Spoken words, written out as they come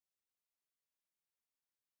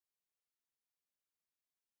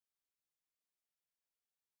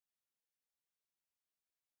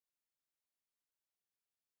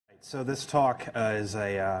So this talk is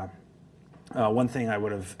one thing I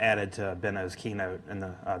would have added to Benno's keynote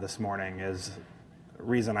this morning is the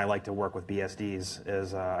reason I like to work with BSDs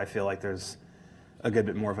is I feel like there's a good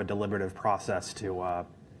bit more of a deliberative process to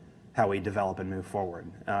how we develop and move forward.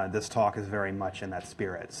 This talk is very much in that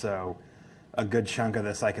spirit. So a good chunk of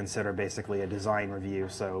this I consider basically a design review.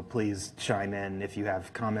 So please chime in if you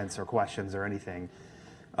have comments or questions or anything.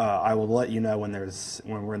 I will let you know when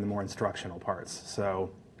we're in the more instructional parts.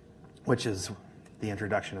 So, which is the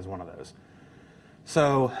introduction is one of those.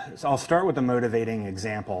 So I'll start with the motivating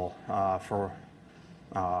example for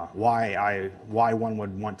why one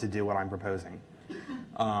would want to do what I'm proposing.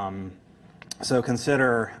 So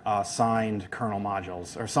consider signed kernel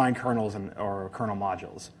modules, or signed kernels or kernel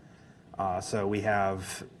modules. So we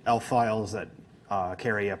have ELF files that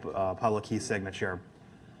carry a public key signature,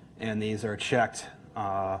 and these are checked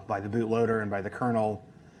by the bootloader and by the kernel.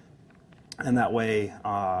 And that way,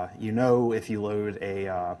 you know if you load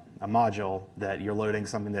a module that you're loading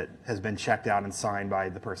something that has been checked out and signed by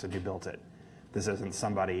the person who built it. This isn't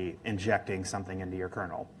somebody injecting something into your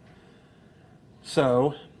kernel.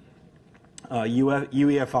 So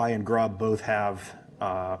UEFI and Grub both have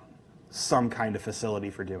some kind of facility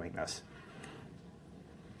for doing this.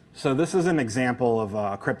 So this is an example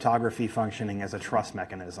of cryptography functioning as a trust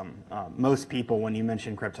mechanism. Most people, when you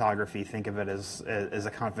mention cryptography, think of it as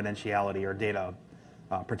a confidentiality or data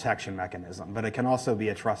protection mechanism, but it can also be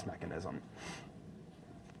a trust mechanism.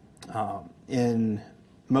 In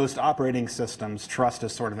most operating systems, trust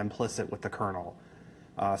is sort of implicit with the kernel.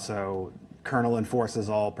 So kernel enforces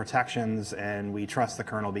all protections, and we trust the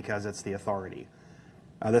kernel because it's the authority.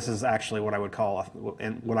 This is actually what I would call,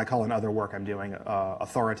 what I call in other work I'm doing,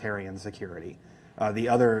 authoritarian security. The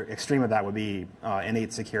other extreme of that would be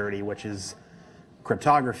innate security, which is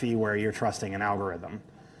cryptography, where you're trusting an algorithm.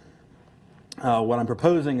 What I'm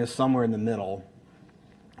proposing is somewhere in the middle,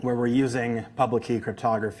 where we're using public key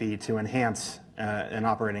cryptography to enhance an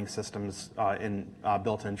operating system's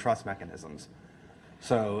built-in trust mechanisms.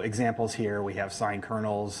 So examples here, we have signed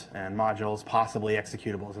kernels and modules, possibly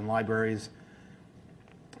executables and libraries.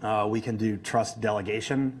 We can do trust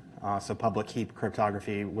delegation. So public key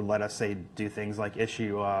cryptography would let us do things like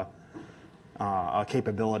issue a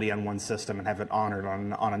capability on one system and have it honored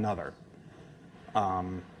on another.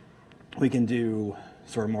 We can do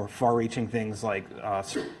sort of more far-reaching things like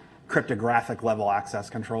cryptographic level access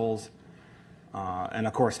controls, and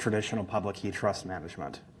of course traditional public key trust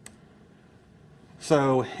management.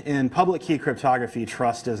 So in public key cryptography,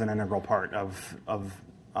 trust is an integral part of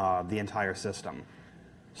the entire system.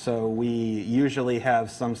 So we usually have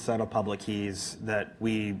some set of public keys that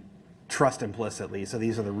we trust implicitly. So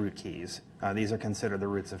these are the root keys. These are considered the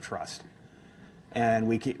roots of trust. And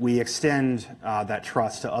we extend that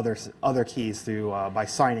trust to other keys through by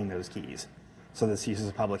signing those keys. So this uses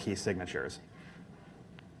public key signatures.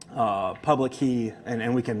 Public key,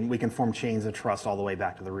 and we can form chains of trust all the way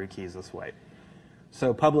back to the root keys this way.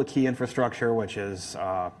 So public key infrastructure, which is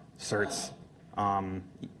certs,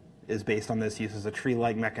 is based on this, uses a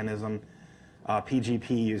tree-like mechanism.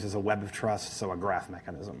 PGP uses a web of trust, so a graph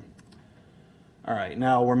mechanism. All right,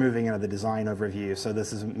 now we're moving into the design overview. So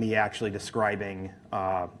this is me actually describing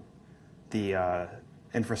the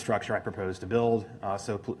infrastructure I propose to build,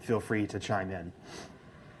 so feel free to chime in.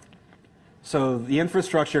 So the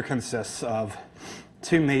infrastructure consists of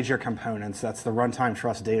two major components. That's the runtime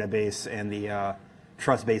trust database and the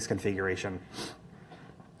trust-based configuration.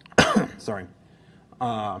 Sorry.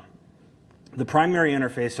 The primary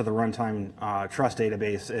interface to the runtime trust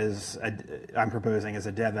database I'm proposing is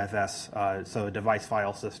a DevFS, so a device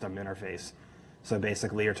file system interface. So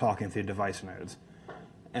basically, you're talking through device nodes.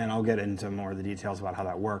 And I'll get into more of the details about how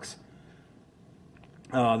that works.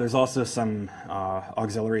 There's also some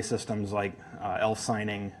auxiliary systems like ELF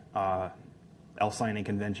signing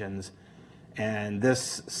conventions. And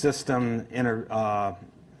this system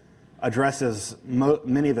addresses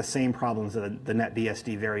many of the same problems that the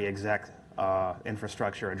NetBSD VeriExec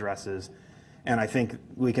infrastructure addresses, and I think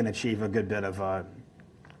we can achieve a good bit of an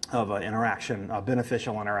interaction, a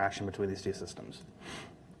beneficial interaction between these two systems.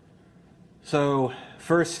 So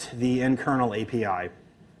first, the in-kernel API.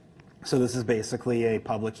 So this is basically a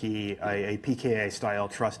public key, a PKI-style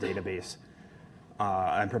trust database.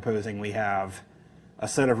 I'm proposing we have a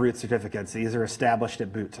set of root certificates. These are established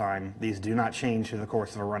at boot time. These do not change through the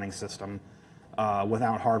course of a running system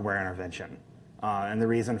without hardware intervention. And the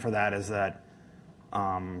reason for that is that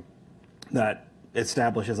that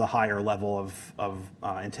establishes a higher level of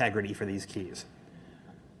integrity for these keys.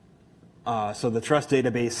 So the trust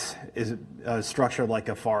database is structured like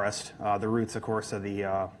a forest. The roots, of course, are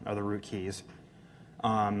the root keys.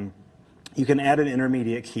 You can add an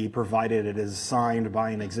intermediate key provided it is signed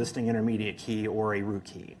by an existing intermediate key or a root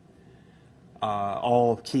key.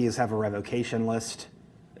 All keys have a revocation list.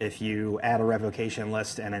 If you add a revocation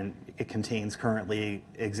list and it contains currently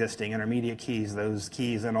existing intermediate keys, those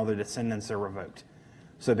keys and all their descendants are revoked.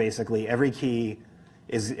 So basically, every key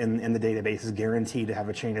is in the database is guaranteed to have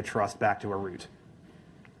a chain of trust back to a root.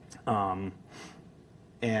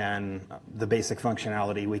 And the basic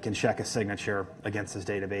functionality, we can check a signature against this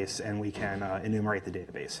database, and we can enumerate the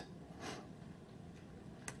database.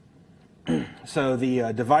 So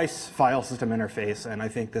the device file system interface, and I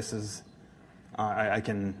think this is, I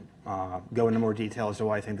can go into more detail as to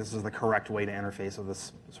why I think this is the correct way to interface with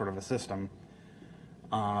this sort of a system.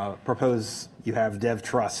 Propose you have dev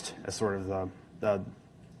trust as sort of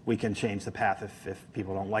we can change the path if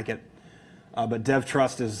people don't like it. But dev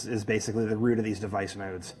trust is basically the root of these device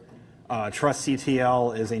nodes.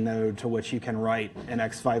 Trustctl is a node to which you can write an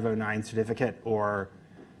X509 certificate or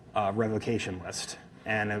revocation list.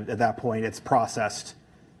 And at that point, it's processed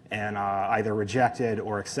and either rejected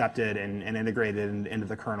or accepted and integrated into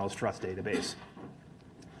the kernel's trust database.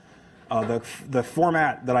 The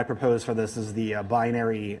format that I propose for this is the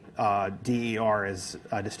binary DER as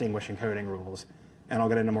distinguish encoding rules. And I'll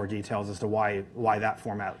get into more details as to why that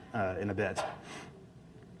format in a bit.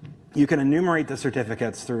 You can enumerate the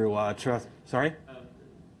certificates through trust. Sorry? Is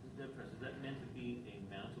that meant to be a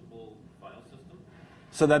mountable file system?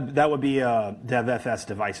 So that would be devfs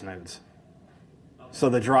device nodes. Okay. So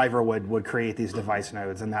the driver would create these device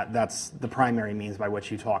nodes, and that's the primary means by which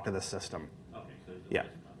you talk to the system. Okay, so it's yeah.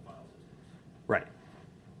 Not file systems. Right.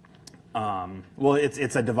 Well,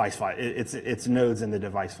 it's a device file. It's nodes in the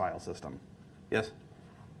device file system. Yes?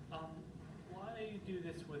 Why do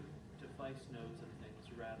this with device nodes and things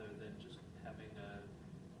rather than just having a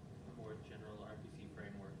more general RPC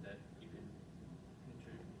framework that you can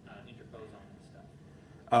interpose on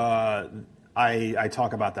and stuff? I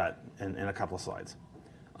talk about that in a couple of slides.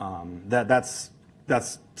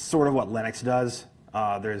 That's sort of what Linux does.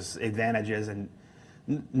 There's advantages, and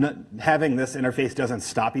having this interface doesn't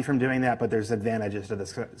stop you from doing that, but there's advantages to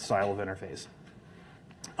this style of interface.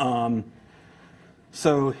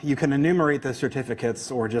 So you can enumerate the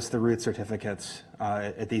certificates or just the root certificates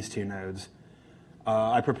at these two nodes.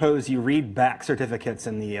 I propose you read back certificates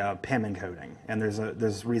in the PIM encoding, and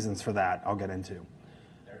there's reasons for that I'll get into.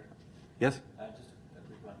 Eric? Yes? Just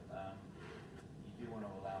a quick one. You do want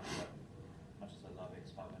to allow, for, much as I love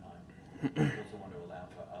X509, you also want to allow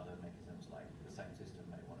for other mechanisms like the same system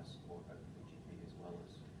may want to support OpenPGP as well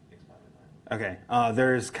as X509. Okay.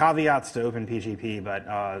 There's caveats to OpenPGP,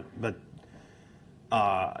 but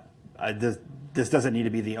this doesn't need to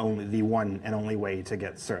be the one and only way to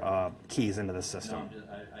get keys into the system. No,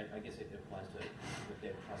 I guess it applies to the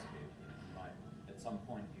dev trust view. At some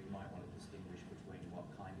point, you might want to distinguish between what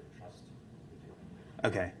kind of trust you're dealing with.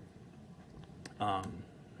 Okay.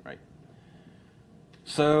 Right.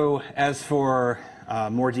 So as for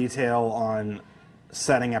more detail on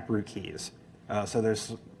setting up root keys, so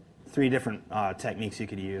there's 3 different techniques you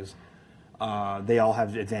could use. They all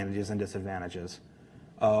have advantages and disadvantages.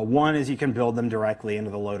 One is you can build them directly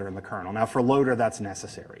into the loader in the kernel. Now, for loader, that's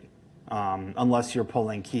necessary, unless you're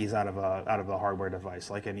pulling keys out of a hardware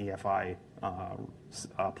device, like an EFI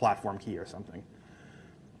platform key or something.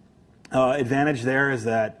 Advantage there is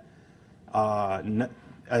that an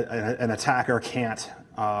attacker can't,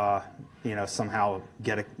 somehow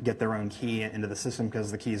get their own key into the system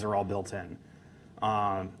because the keys are all built in.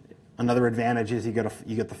 Another advantage is you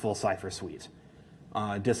get the full cipher suite.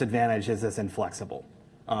 Disadvantage is it's inflexible.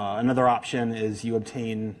 Another option is you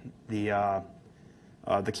obtain the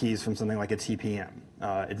keys from something like a TPM.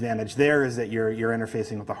 Advantage there is that you're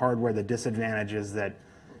interfacing with the hardware. The disadvantage is that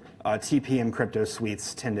TPM crypto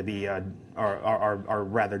suites tend to be are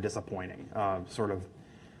rather disappointing. Sort of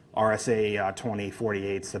RSA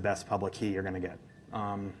 2048 is the best public key you're going to get.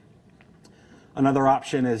 Another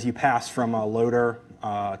option is you pass from a loader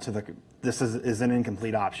to the. This is an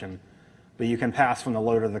incomplete option. But you can pass from the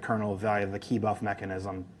loader to the kernel via the keybuff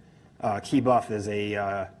mechanism. Keybuff is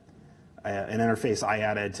an interface I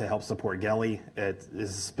added to help support Geli. It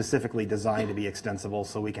is specifically designed to be extensible,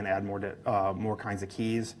 so we can add more kinds of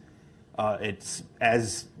keys. It's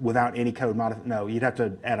without any code no, you'd have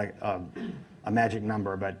to add a magic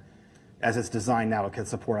number, but as it's designed now, it can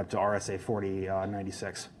support up to RSA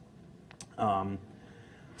 4096.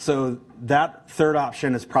 So that third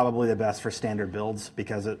option is probably the best for standard builds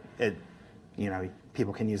because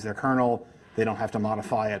people can use their kernel. They don't have to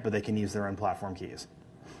modify it, but they can use their own platform keys.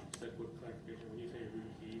 So quick clarification, when you say root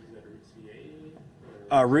keys, is that root CA?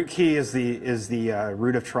 Root key is the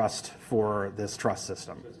root of trust for this trust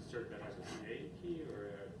system. So it's a certain SSA key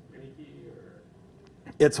or any key or?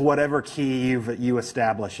 It's whatever key you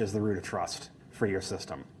establish as the root of trust for your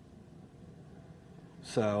system.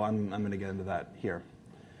 So I'm going to get into that here.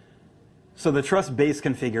 So the trust-based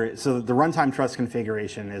configuration, so the runtime trust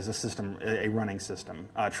configuration is a running system.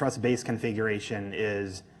 Trust-based configuration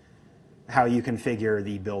is how you configure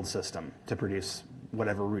the build system to produce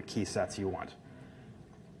whatever root key sets you want.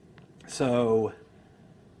 So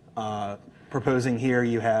proposing here,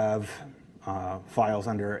 you have files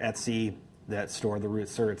under etc that store the root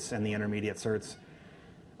certs and the intermediate certs.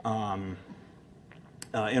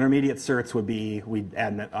 Intermediate certs would be, we'd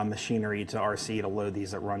add a machinery to RC to load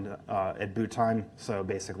these at run at boot time. So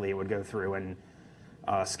basically it would go through and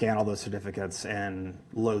scan all those certificates and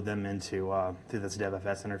load them into through this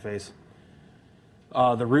DevFS interface.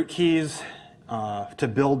 The root keys, to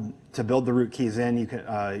build the root keys in, you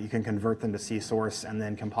can convert them to C source and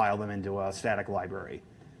then compile them into a static library.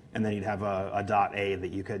 And then you'd have a .a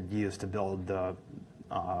that you could use to build the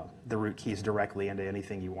root keys directly into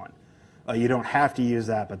anything you want. You don't have to use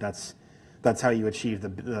that, but that's how you achieve the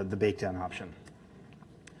baked-in option.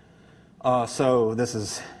 So this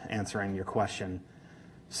is answering your question.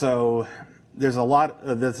 So there's a lot.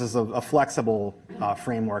 This is a flexible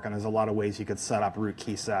framework, and there's a lot of ways you could set up root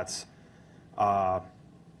key sets.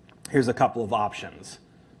 Here's a couple of options.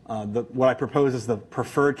 What I propose is the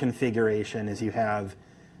preferred configuration is you have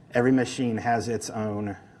every machine has its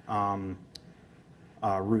own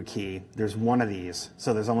root key. There's one of these,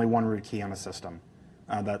 so there's only one root key on a system.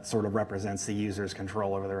 That sort of represents the user's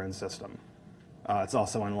control over their own system. It's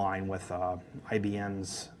also in line with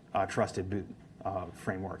IBM's trusted boot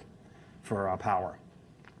framework for power.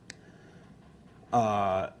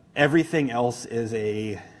 Everything else is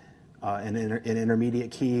an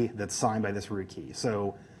intermediate key that's signed by this root key.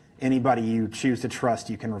 So anybody you choose to trust,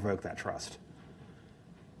 you can revoke that trust.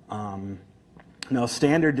 Now,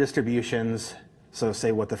 standard distributions, so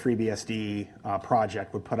say what the FreeBSD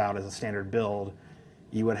project would put out as a standard build,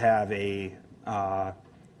 you would have a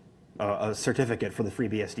certificate for the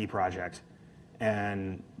FreeBSD project,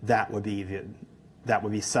 and that would be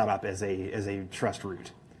set up as a trust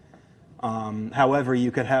root. However,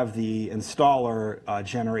 you could have the installer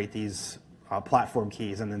generate these platform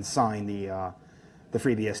keys and then sign the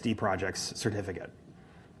FreeBSD project's certificate,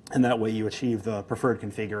 and that way you achieve the preferred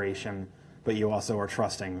configuration, but you also are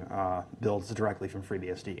trusting builds directly from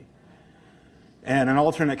FreeBSD. And an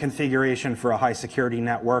alternate configuration for a high security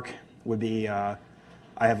network would be I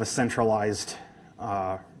have a centralized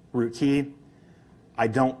root key. I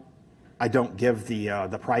don't give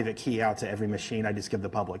the private key out to every machine. I just give the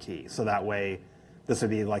public key. So that way, this would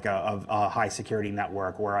be like a high security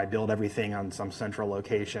network where I build everything on some central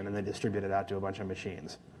location and then distribute it out to a bunch of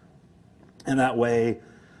machines. And that way,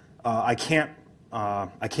 I can't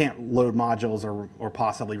load modules or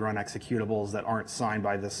possibly run executables that aren't signed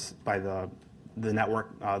by the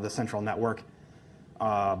network, the central network,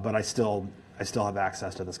 but I still have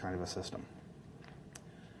access to this kind of a system.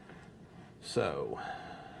 So,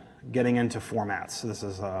 getting into formats. This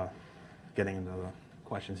is getting into the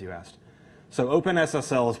questions you asked. So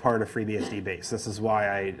OpenSSL is part of FreeBSD base. This is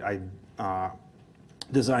why I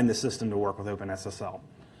designed the system to work with OpenSSL.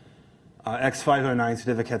 X509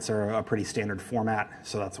 certificates are a pretty standard format,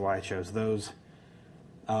 so that's why I chose those.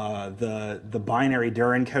 The binary dir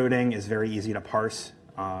encoding is very easy to parse.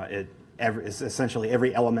 Essentially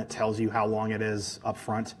every element tells you how long it is up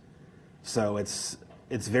front. So it's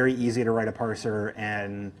very easy to write a parser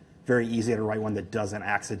and very easy to write one that doesn't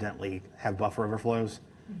accidentally have buffer overflows.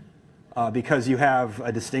 Because you have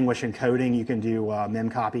a distinguish encoding, you can do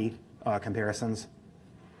memcopy comparisons.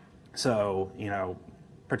 So,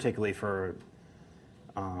 particularly for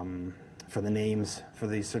the names for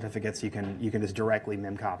these certificates, you can just directly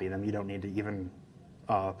memcopy them. You don't need to even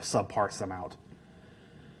subparse them out.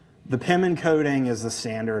 The PIM encoding is the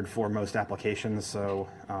standard for most applications, so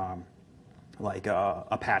like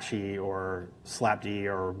Apache or SlapD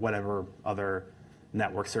or whatever other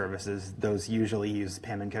network services, those usually use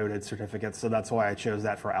PIM encoded certificates, so that's why I chose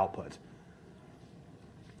that for output.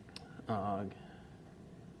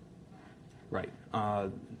 Right.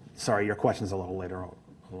 Sorry, your question's a little later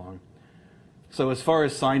along. So as far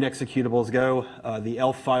as signed executables go, the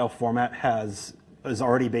ELF file format is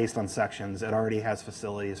already based on sections. It already has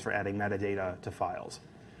facilities for adding metadata to files.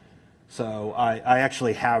 So I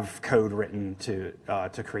actually have code written to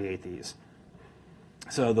create these.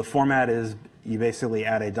 So the format is you basically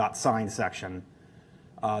add a .signed section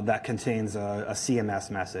that contains a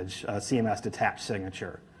CMS message, a CMS detached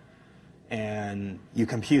signature. and you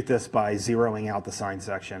compute this by zeroing out the signed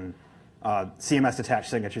section. CMS attached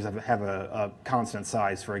signatures have a constant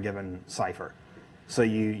size for a given cipher. So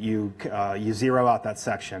you zero out that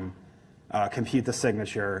section, compute the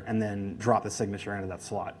signature, and then drop the signature into that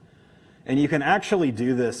slot. And you can actually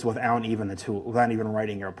do this without even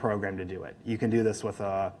writing your program to do it. You can do this with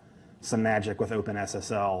some magic with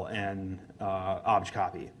OpenSSL and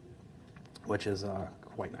obj-copy, which is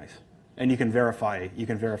quite nice. And you can verify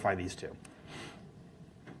these two.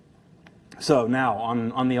 So now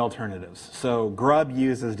on the alternatives. So Grub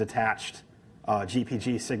uses detached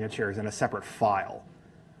GPG signatures in a separate file.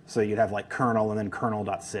 So you'd have like kernel and then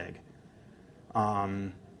kernel.sig.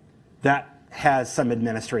 That has some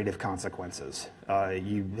administrative consequences.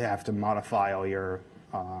 You have to modify all your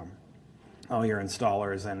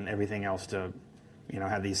installers and everything else to,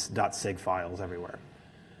 have these .sig files everywhere.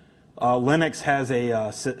 Linux has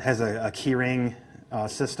a keyring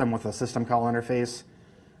system with a system call interface.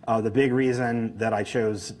 The big reason that I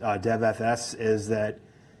chose devfs is that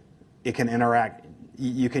it can interact.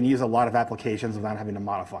 You can use a lot of applications without having to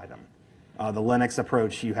modify them. The Linux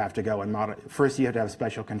approach, you have to go and first you have to have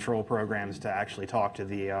special control programs to actually talk to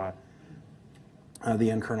the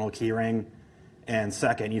in-kernel keyring, and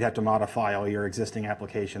second, you'd have to modify all your existing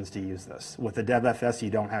applications to use this. With the devfs, you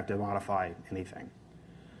don't have to modify anything.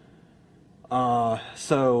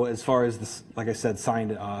 So as far as this, like I said,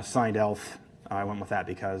 signed ELF, I went with that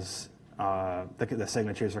because the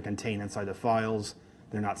signatures are contained inside the files.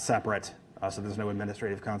 They're not separate, so there's no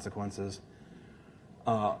administrative consequences.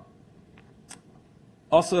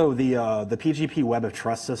 Also, the PGP Web of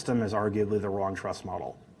Trust system is arguably the wrong trust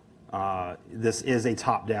model. This is a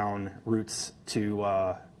top-down routes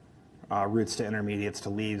to intermediates to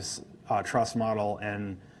leaves trust model,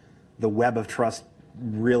 and the Web of Trust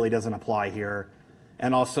really doesn't apply here.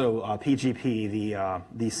 And also PGP,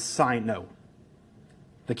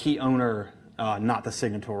 the key owner, not the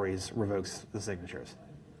signatories, revokes the signatures.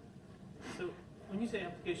 So when you say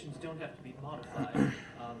applications don't have to be modified,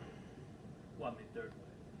 their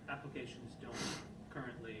applications don't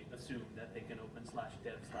currently assume that they can open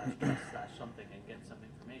 /dev/trust/something and get some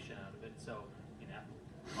information out of it. So,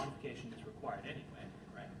 modification is required anyway,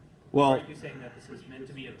 right? Well, or are you saying that this is meant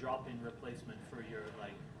to be a drop-in replacement for your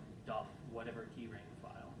whatever keyring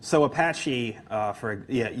file? So Apache,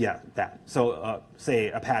 that. So say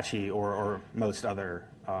Apache or most other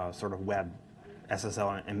sort of web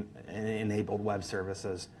SSL-enabled web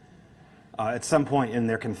services. At some point in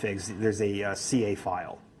their configs, there's a CA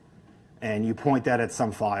file, and you point that at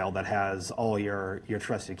some file that has all your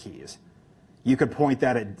trusted keys. You could point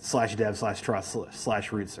that at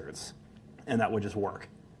 /dev/trust/root certs, and that would just work.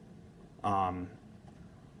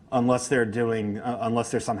 Unless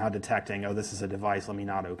they're somehow detecting, oh, this is a device, let me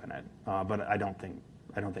not open it. But I don't think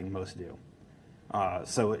most do.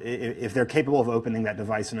 So if they're capable of opening that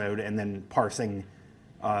device node and then parsing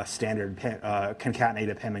standard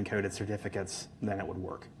concatenated PIM encoded certificates, then it would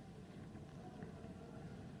work.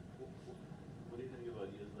 What do you think about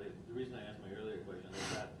the reason I asked my earlier question is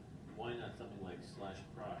that why not something like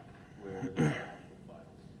 /proc where there are files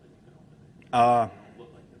that you can open? They don't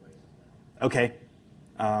look like devices now. Okay.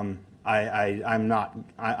 I'm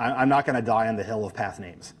not going to die on the hill of path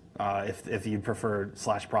names. If you prefer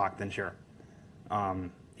 /proc, then sure.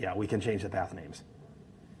 Yeah, we can change the path names.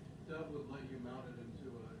 That would let you mount it into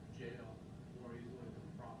a jail more easily than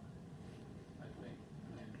proc, I think.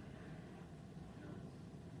 And,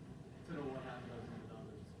 to know what happens and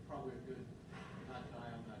others, it's probably a good not die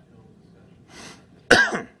on that hill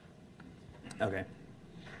discussion. Okay.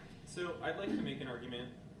 So I'd like to make an argument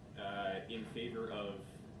in favor of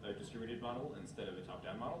a distributed model instead of a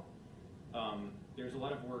top-down model. There's a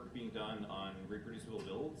lot of work being done on reproducible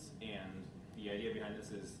builds, and the idea behind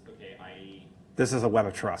this is, okay, This is a web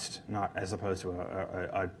of trust, not as opposed to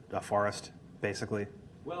a forest, basically.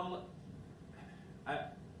 Well, I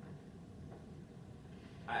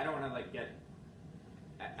don't want to get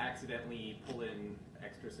accidentally pull in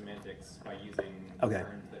extra semantics by using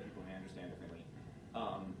terms that people may understand differently.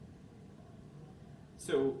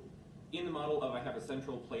 So in the model of I have a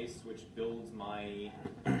central place which builds my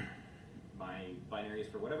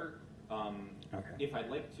binaries for whatever, if I'd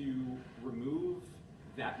like to remove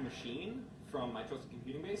that machine from my trusted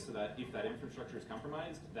computing base so that if that infrastructure is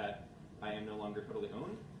compromised, that I am no longer totally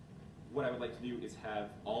owned, what I would like to do is have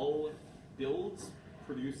all builds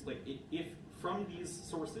produce, if from these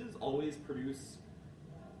sources always produce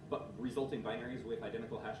resulting binaries with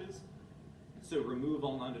identical hashes. So remove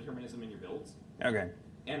all non-determinism in your builds. Okay.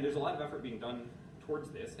 And there's a lot of effort being done towards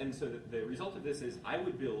this. And so the result of this is I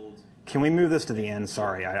would build... Can we move this to the end?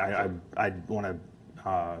 Sorry, I want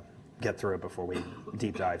to get through it before we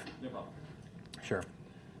deep dive. No problem. Sure.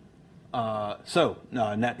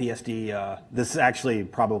 NetBSD, this actually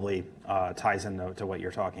probably ties into to what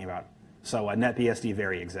you're talking about. So NetBSD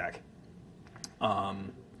VeriExec.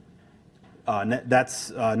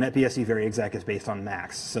 NetBSD VeriExec is based on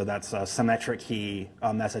MAX, so that's symmetric key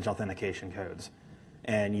message authentication codes.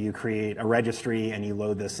 And you create a registry and you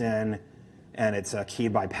load this in, and it's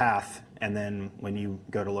keyed by path. And then when you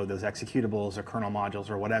go to load those executables or kernel modules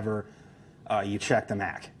or whatever, you check the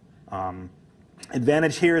MAC.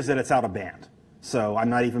 Advantage here is that it's out of band. So I'm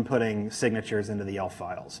not even putting signatures into the ELF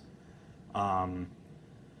files.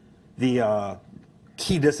 The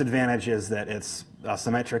key disadvantage is that it's a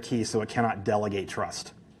symmetric key, so it cannot delegate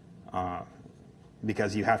trust.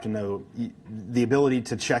 Because you have to know, the ability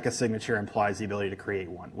to check a signature implies the ability to create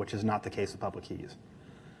one, which is not the case with public keys.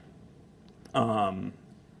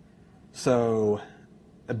 So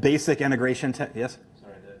a basic integration, yes?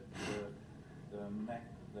 Sorry, the Mac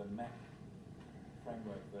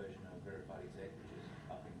framework version of verified exec, which is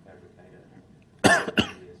up in Fabricator,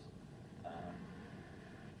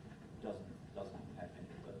 doesn't have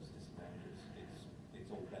any of those disadvantages.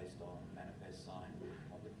 It's all based on manifest sign with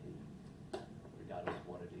public key, regardless of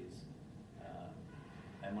what it is.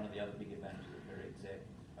 And one of the other big advantages of VeriExec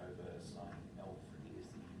over signing ELF is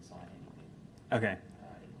that you can sign anything. Okay.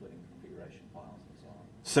 Including configuration files and so on.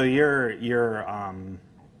 So you're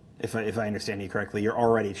if I understand you correctly, you're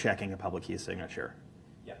already checking a public key signature.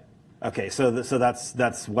 Yeah. Okay, so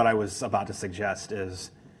that's what I was about to suggest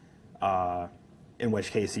is, in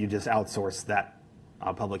which case you just outsource that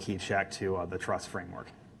public key check to the trust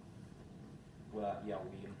framework. Well, yeah,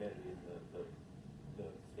 we embedded in the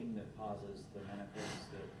thing that parses the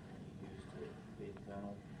manifest that you use to feed the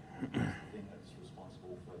kernel. The thing that's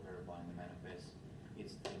responsible for verifying the manifest.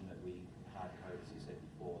 It's the thing that we hard code, as you said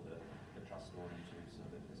before, the trust store into, so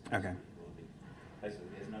that there's no Okay. security. Basically,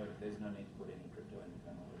 there's no need to put any crypto in the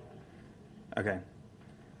kernel at all. Okay.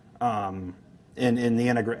 In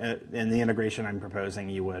the integration I'm proposing,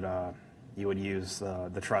 you would use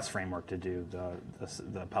the trust framework to do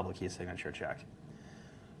the public key signature check.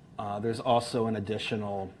 There's also an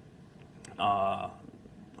additional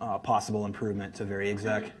possible improvement to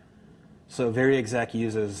VeriExec. So VeriExec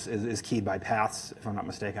is keyed by paths, if I'm not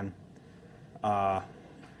mistaken,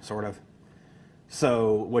 sort of.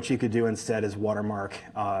 So what you could do instead is watermark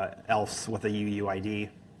ELFs with a UUID.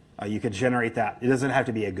 You could generate that. It doesn't have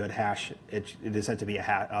to be a good hash. It just has to be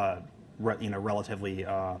a relatively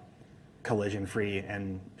collision-free.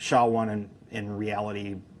 And SHA-1 in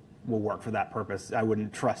reality will work for that purpose. I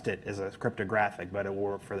wouldn't trust it as a cryptographic, but it will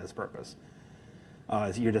work for this purpose.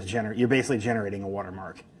 You're basically generating a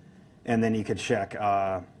watermark, and then you could check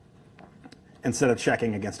instead of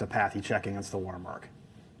checking against a path, you check against the watermark.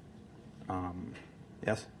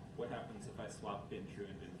 Yes. What happens if I swap bin true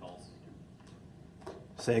and bin false?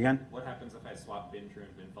 Say again? What happens if I swap bin true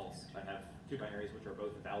and bin false? I have two binaries which are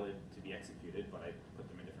both valid to be executed, but I put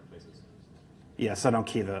them in different places. Yes, I don't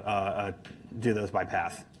key do those by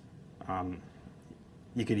path.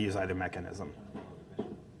 You could use either mechanism.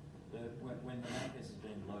 When the manifest is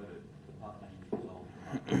being loaded, the path name is resolved.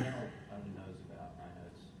 The kernel only knows about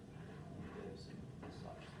inodes and devs and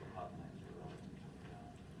such. The path name is relevant.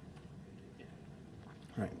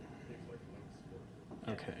 Right.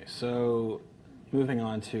 Okay, so moving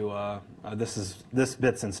on to this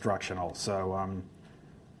bit's instructional, so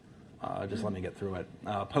just let me get through it.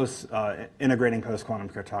 Integrating post-quantum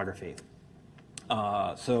cryptography.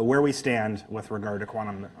 So where we stand with regard to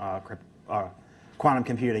quantum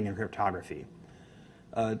computing and cryptography,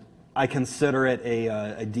 I consider it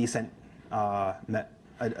a decent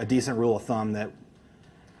rule of thumb that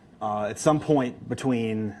at some point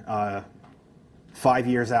between 5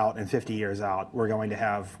 years out and 50 years out, we're going to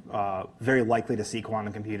have very likely to see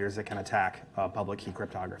quantum computers that can attack public key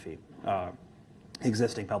cryptography,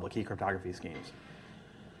 existing public key cryptography schemes.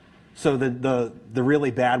 So the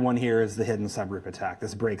really bad one here is the hidden subgroup attack.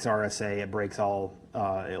 This breaks RSA. It breaks all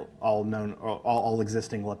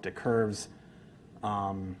existing elliptic curves,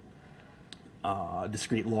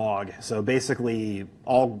 discrete log. So basically,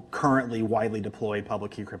 all currently widely deployed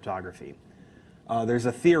public key cryptography. There's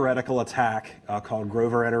a theoretical attack called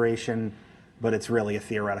Grover iteration, but it's really a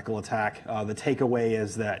theoretical attack. The takeaway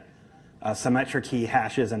is that symmetric key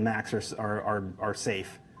hashes and MACs are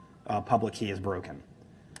safe. Public key is broken.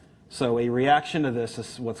 So a reaction to this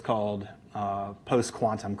is what's called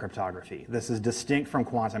post-quantum cryptography. This is distinct from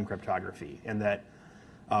quantum cryptography in that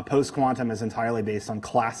post-quantum is entirely based on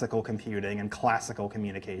classical computing and classical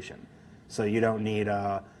communication. So you don't need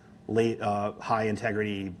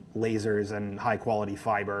high-integrity lasers and high-quality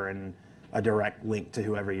fiber and a direct link to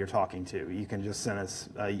whoever you're talking to. You can just send us,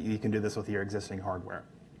 you can do this with your existing hardware.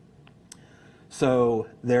 So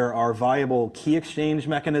there are viable key exchange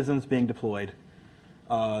mechanisms being deployed.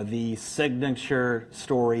 The signature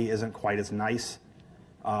story isn't quite as nice.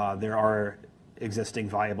 There are existing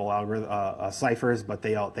viable ciphers, but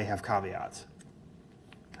they have caveats.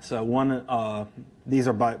 So these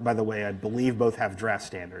are, by the way, I believe both have draft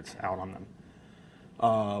standards out on them.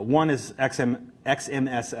 One is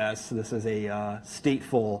XMSS. This is a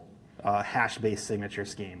stateful hash-based signature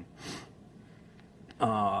scheme.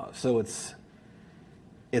 So it's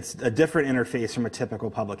a different interface from a typical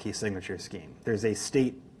public key signature scheme. There's a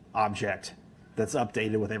state object that's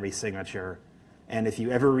updated with every signature, and if you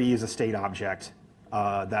ever reuse a state object,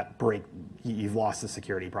 you've lost the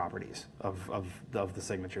security properties of the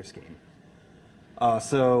signature scheme.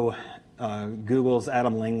 Google's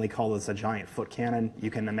Adam Langley called this a giant foot cannon.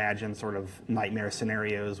 You can imagine sort of nightmare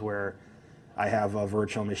scenarios where I have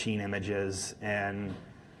virtual machine images and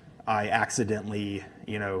I accidentally,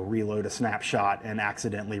 reload a snapshot and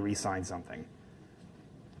accidentally re-sign something.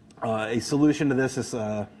 A solution to this is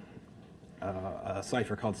a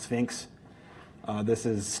cipher called Sphinx. This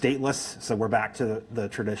is stateless, so we're back to the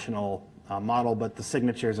traditional model, but the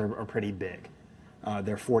signatures are pretty big.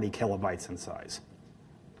 They're 40 kilobytes in size.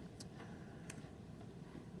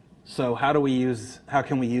 So how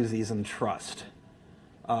can we use these in trust?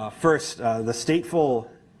 First, the stateful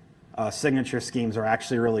signature schemes are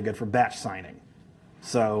actually really good for batch signing.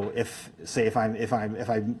 So if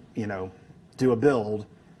I do a build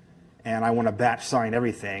and I want to batch sign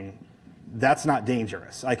everything, that's not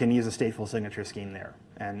dangerous. I can use a stateful signature scheme there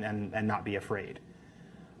and not be afraid.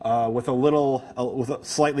 With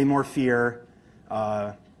slightly more fear,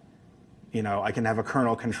 I can have a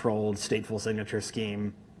kernel-controlled stateful signature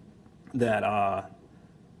scheme that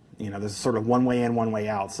there's sort of one way in, one way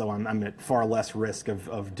out, so I'm at far less risk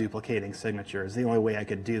of duplicating signatures. The only way I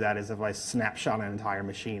could do that is if I snapshot an entire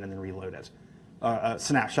machine and then reload it.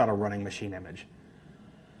 Snapshot a running machine image.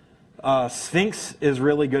 Sphinx is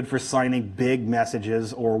really good for signing big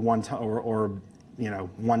messages or one-time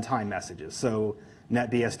messages. So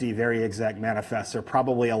NetBSD VeriExec manifests are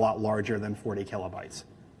probably a lot larger than 40 kilobytes.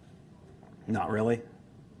 Not really.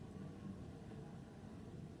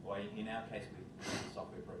 Well, in our case, we have the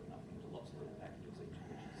software broken up into lots of little packages, each of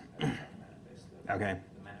which is a manifest. Okay.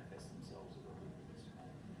 The manifests themselves are really.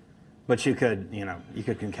 But you could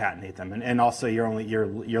concatenate them, and also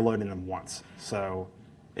you're loading them once. So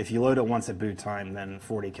if you load it once at boot time, then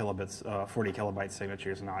 40 kilobyte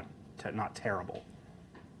signature is not terrible.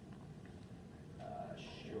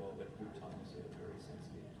 Sure, but boot time is a very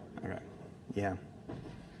sensitive topic. Okay. Yeah.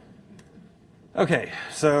 Okay,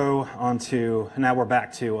 so now we're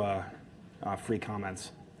back to free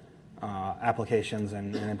comments, applications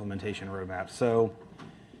and implementation roadmap. So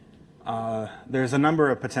there's a number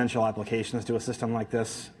of potential applications to a system like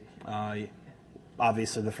this.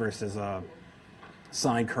 Obviously, the first is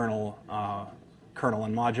signed kernel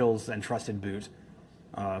and modules and trusted boot,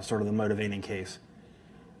 sort of the motivating case.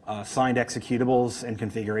 Signed executables and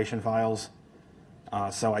configuration files,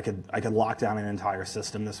 so I could lock down an entire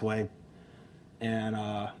system this way. And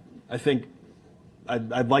I think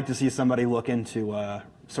I'd like to see somebody look into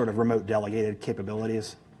sort of remote delegated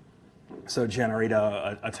capabilities. So generate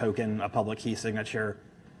a token, a public key signature,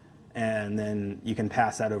 and then you can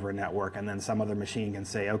pass that over a network, and then some other machine can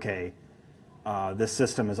say, okay, this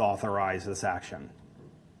system has authorized this action.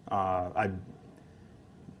 There's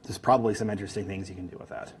probably some interesting things you can do with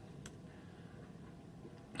that.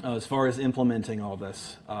 As far as implementing all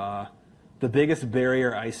this, the biggest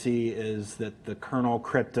barrier I see is that the kernel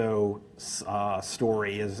crypto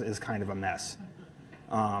story is kind of a mess.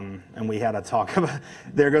 And we had a talk about,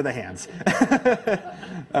 there go the hands.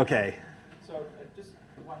 Okay. So just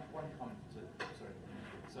one comment.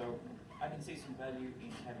 So I can see some value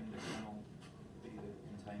in having the kernel be the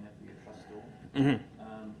container for your trust store. Mm-hmm.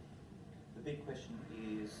 The big question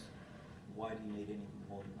is, why do you need anything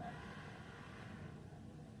more than that?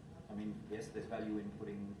 I mean, yes, there's value in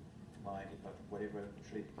putting whatever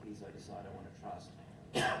tree keys I decide I want to trust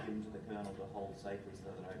into the kernel to hold safely, so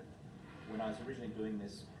that when I was originally doing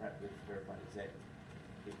this crap with verified exec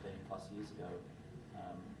 15 plus years ago,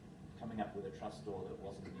 coming up with a trust store that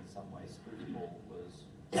wasn't in some way spoofable was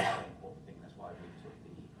a very important thing. That's why we took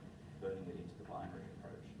the burning it into the binary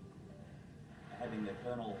approach. Having the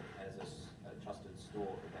kernel as a trusted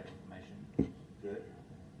store of that information, good.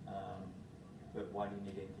 But why do you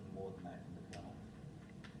need anything more than that in the kernel?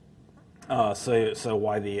 So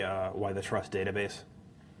why the trust database?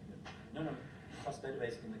 No. Trust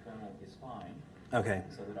database in the kernel is fine. Okay.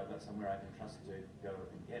 So that I've got somewhere I can trust to go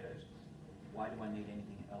and get it. why do I need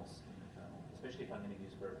anything else in the kernel? Especially if I'm going to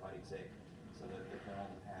use verified exec, so that the kernel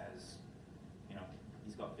has,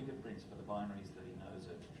 he's got fingerprints for the binaries that he knows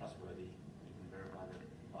are trustworthy. He can verify the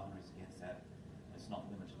binaries against that. It's not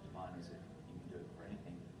limited to binaries. You can do it for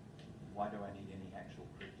anything. Why do I need any actual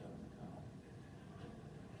crypto in the kernel?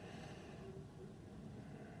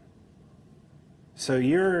 So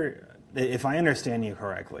if I understand you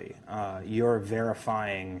correctly, you're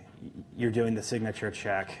verifying, you're doing the signature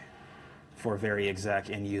check for VeriExec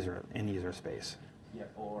in user space. Yeah,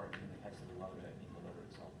 or in the case of the loader, in the loader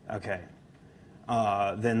itself. Okay.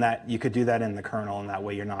 Then you could do that in the kernel, and that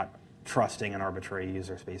way you're not trusting an arbitrary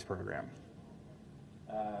user space program.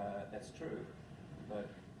 That's true, but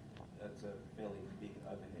that's a fairly big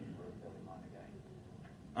overhead for a fairly minor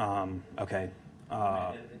gain. Okay.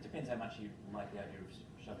 It depends how much you like the idea of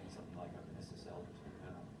shoving something like OpenSSL into the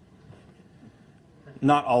kernel.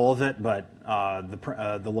 Not all of it, but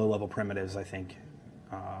the low-level primitives, I think.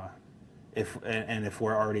 If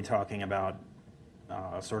we're already talking about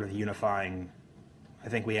sort of unifying, I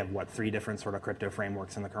think we have, 3 different sort of crypto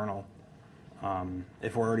frameworks in the kernel.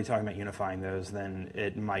 If we're already talking about unifying those, then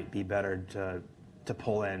it might be better to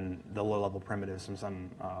pull in the low-level primitives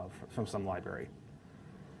from some library.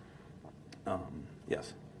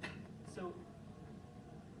 Yes. So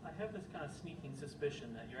I have this kind of sneaking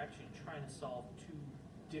suspicion that you're actually trying to solve 2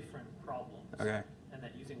 different problems. Okay. And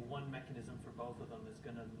that using one mechanism for both of them is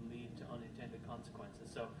going to lead to unintended consequences.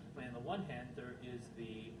 So, on the one hand, there is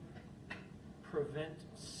the prevent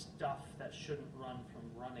stuff that shouldn't run from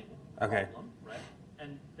running problem, right?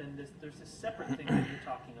 And then there's this separate thing that you're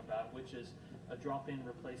talking about, which is a drop-in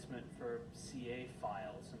replacement for CA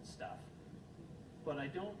files and stuff. But I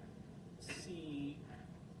don't see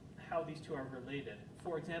how these 2 are related.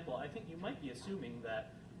 For example, I think you might be assuming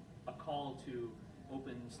that a call to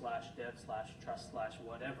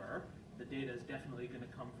open/dev/trust/whatever, the data is definitely going to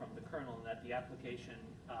come from the kernel, and that the application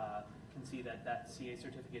can see that that CA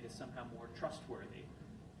certificate is somehow more trustworthy.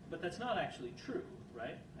 But that's not actually true,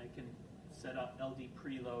 right? I can set up LD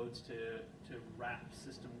preloads to wrap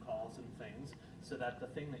system calls and things so that the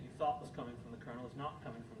thing that you thought was coming from the kernel is not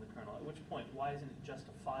coming from the kernel, at which point, why isn't it just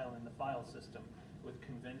a file in the file system with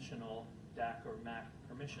conventional DAC or MAC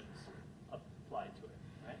permissions applied to it,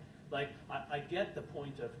 right? Like, I get the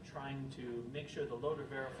point of trying to make sure the loader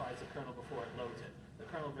verifies the kernel before it loads it. The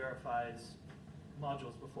kernel verifies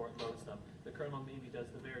modules before it loads them. The kernel maybe does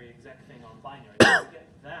the VeriExec thing on binary. I get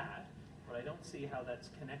that, but I don't see how that's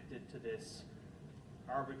connected to this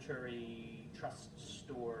arbitrary trust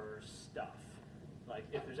store stuff. Like,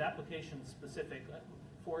 if there's application specific,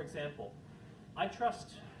 for example, I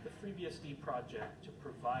trust the FreeBSD project to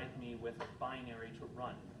provide me with a binary to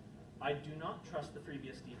run. I do not trust the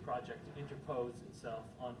FreeBSD project to interpose itself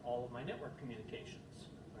on all of my network communications.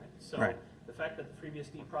 Right? So the fact that the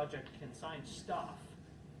FreeBSD project can sign stuff,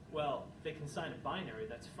 well, they can sign a binary,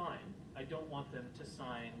 that's fine. I don't want them to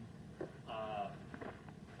sign, I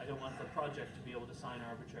don't want the project to be able to sign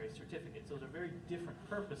arbitrary certificates. Those are very different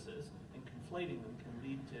purposes, and conflating them can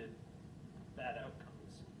lead to bad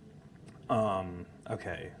outcomes.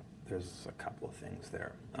 Okay. There's a couple of things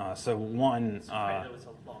there. So one, that was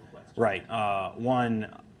a long question. Right. One,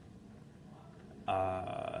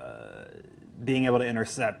 being able to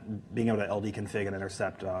LD config and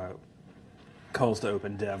intercept calls to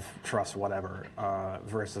open dev trust whatever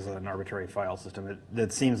versus an arbitrary file system.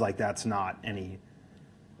 It seems like that's not any.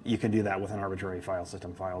 You can do that with an arbitrary file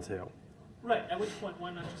system file too. Right. At which point,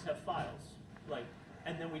 why not just have files? Like,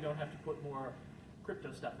 and then we don't have to put more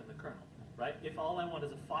crypto stuff in the kernel. Right? If all I want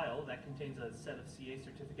is a file that contains a set of CA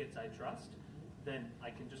certificates I trust, then I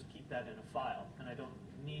can just keep that in a file, and I don't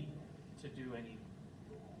need to do any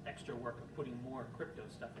extra work of putting more crypto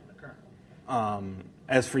stuff in the kernel.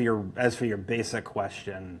 As for your basic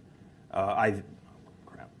question, crap.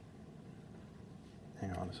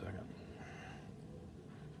 Hang on a second.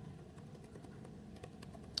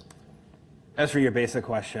 As for your basic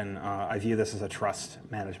question, I view this as a trust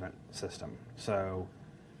management system. So.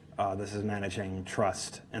 This is managing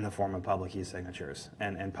trust in the form of public key signatures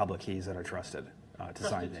and public keys that are trusted to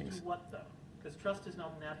sign things. To do what, though? Because trust is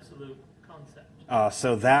not an absolute concept.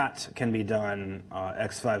 So that can be done.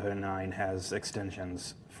 X509 has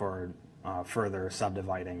extensions for further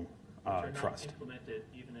subdividing trust. Not implemented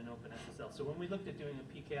even in OpenSSL. So when we looked at doing a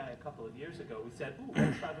PKI a couple of years ago, we said, ooh,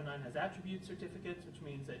 X509 has attribute certificates, which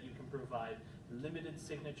means that you can provide limited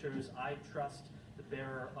signatures. I trust the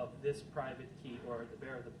bearer of this private key, or the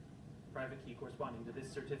bearer of the private key corresponding to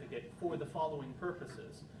this certificate for the following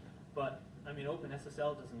purposes. But, I mean,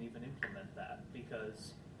 OpenSSL doesn't even implement that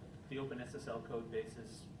because the OpenSSL code base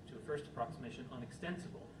is, to a first approximation,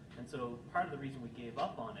 unextensible. And so part of the reason we gave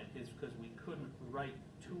up on it is because we couldn't write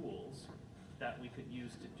tools that we could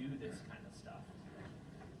use to do this kind of stuff.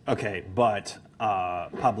 Okay, but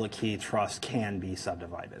public key trust can be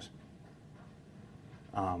subdivided.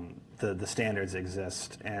 The standards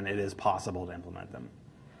exist, and it is possible to implement them.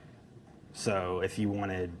 So if you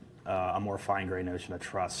wanted a more fine-grained notion of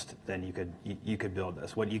trust, then you could build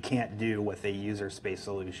this. What you can't do with a user space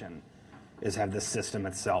solution is have the system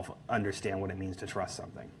itself understand what it means to trust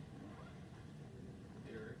something.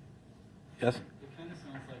 Eric? Yes? It kind of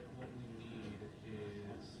sounds like what we need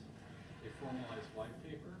is a formalized white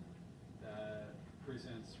paper that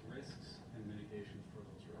presents risks and mitigations for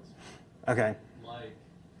those risks. Okay.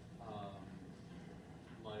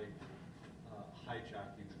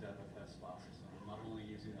 Hijacking the DevFS file system, not only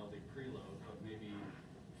using LD preload, but maybe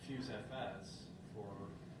fuse FS for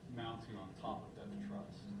mounting on top of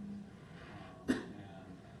DevTrust.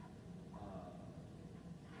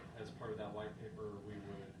 As part of that white paper, we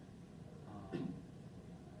would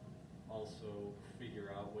also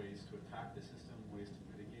figure out ways to attack the system, ways to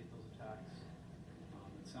mitigate those attacks.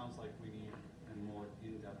 It sounds like we need a more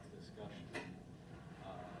in-depth discussion,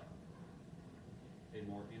 a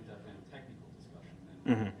more in-depth and technical discussion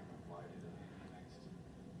than we provided in the next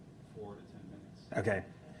 4 to 10 minutes. Okay.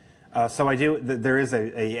 So there is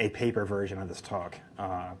a paper version of this talk.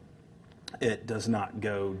 It does not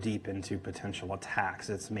go deep into potential attacks.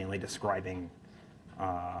 It's mainly describing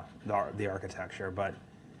the architecture, but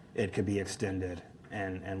it could be extended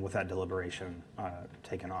and with that deliberation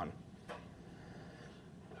taken on.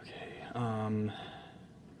 Okay.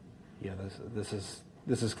 Yeah,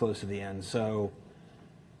 this is close to the end. So,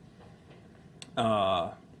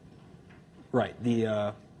 right,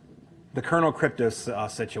 the kernel crypto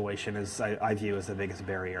situation is I view as the biggest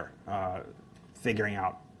barrier. Figuring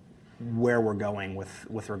out where we're going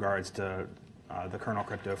with regards to the kernel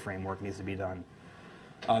crypto framework needs to be done.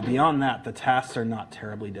 Beyond that, the tasks are not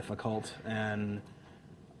terribly difficult, and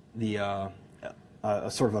the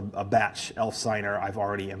sort of a batch ELF signer I've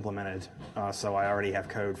already implemented, so I already have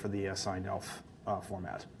code for the signed ELF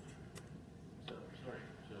format. So, sorry,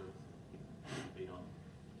 so beat on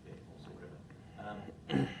also whatever.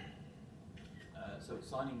 So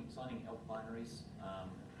signing ELF binaries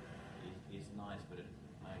is nice, but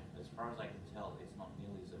as far as I can tell, it's not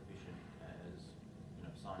nearly as efficient as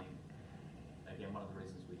signing. Again, one of the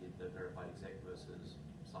reasons we did the verified exec versus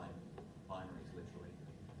signed binaries literally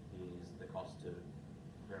is the cost to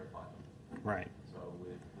verify them. Right. So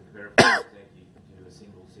with verified exec, you can do a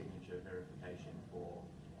single signature verification for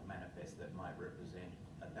a manifest that might represent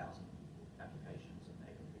 1,000 applications and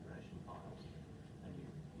their configuration files, and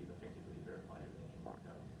you've effectively verified everything in one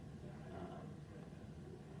go.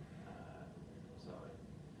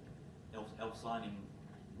 So ELF signing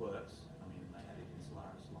works. I mean, they had it in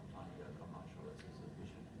Solaris a long time ago, but I'm not sure it's as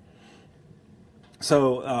efficient.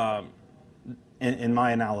 So in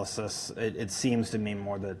my analysis, it seems to me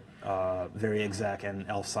more that VeriExec and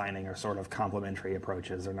ELF signing are sort of complementary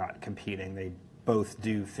approaches. They're not competing. They both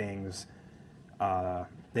do things.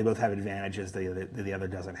 They both have advantages that the other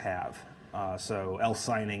doesn't have. So ELF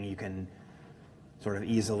signing, you can sort of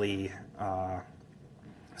easily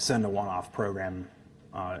send a one-off program,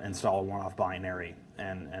 install a one-off binary,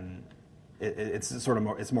 and it's sort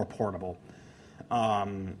of more portable.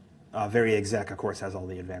 VeriExec, of course, has all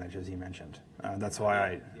the advantages you mentioned. That's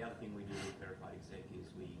why The other thing we do with verified exec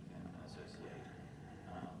is we can associate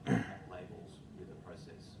labels with a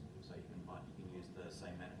process, so you can use the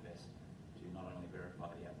same manifest to not only verify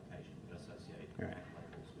the application but associate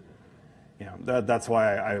labels with it. Yeah, that's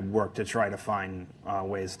why I work to try to find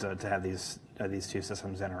ways to have these two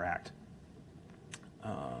systems interact.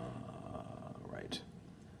 Right.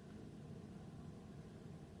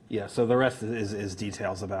 Yeah. So the rest is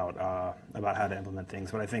details about how to implement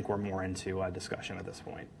things, but I think we're more into discussion at this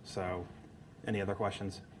point. So, any other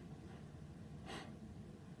questions?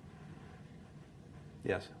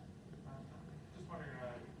 Yes. Just wondering,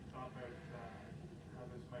 thought about how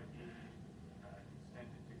this might be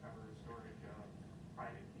extended to cover storage of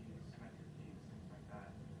private keys, symmetric keys, things like that.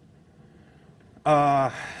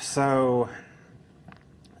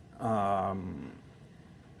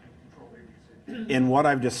 In what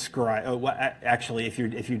I've described, actually, if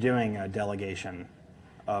you're doing a delegation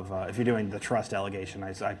if you're doing the trust delegation,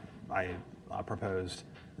 I proposed,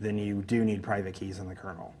 then you do need private keys in the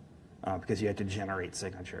kernel because you have to generate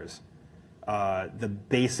signatures. The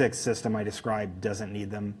basic system I described doesn't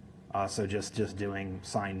need them, so just doing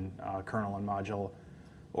sign kernel and module,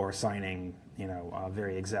 or signing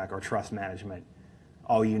VeriExec or trust management,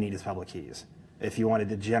 all you need is public keys. If you wanted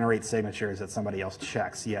to generate signatures that somebody else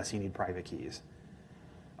checks, yes, you need private keys.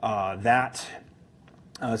 That,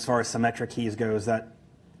 as far as symmetric keys goes, that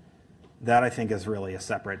I think is really a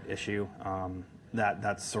separate issue.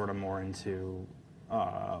 That's sort of more into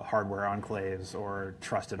hardware enclaves or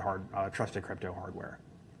trusted crypto hardware.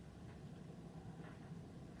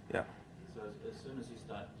 Yeah. So as soon as you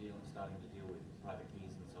starting to deal with private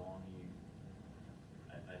keys and so on,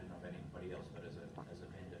 I don't know of anybody else, but as a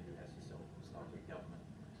vendor who has to sell stuff with government,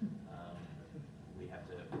 we have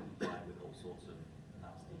to comply with all sorts of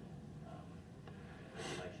nasty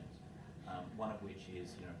regulations. One of which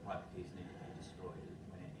is, private keys need to be destroyed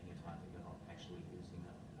any time that you're not actually using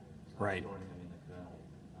them. So Right. storing them in the kernel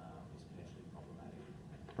is potentially problematic.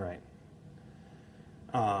 Right.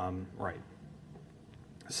 Right.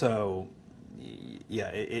 So, yeah,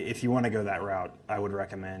 if you want to go that route, I would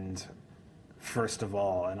recommend, first of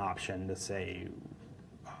all, an option to say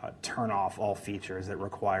turn off all features that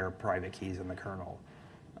require private keys in the kernel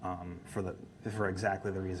for exactly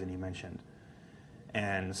the reason you mentioned.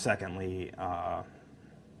 And secondly,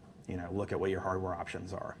 look at what your hardware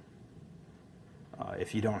options are.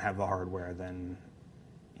 If you don't have the hardware, then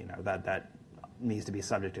that needs to be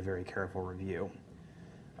subject to very careful review.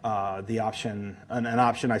 The option, an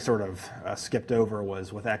option I sort of skipped over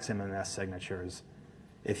was with XMMS signatures.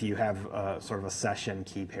 If you have sort of a session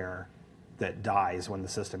key pair that dies when the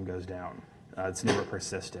system goes down, it's never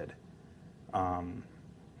persisted.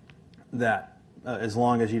 As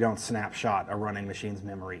long as you don't snapshot a running machine's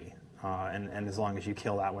memory, and as long as you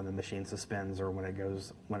kill that when the machine suspends or when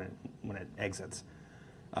it exits,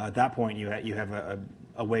 at that point you have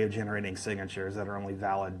a way of generating signatures that are only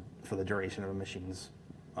valid for the duration of a machine's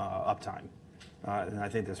uptime. And I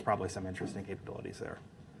think there's probably some interesting capabilities there.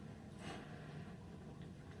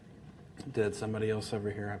 Did somebody else over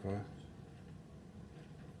here have a...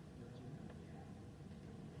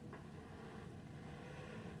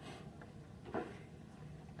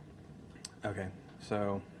 Okay,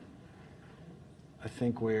 so I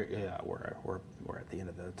think we're at the end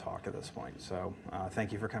of the talk at this point. So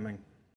thank you for coming.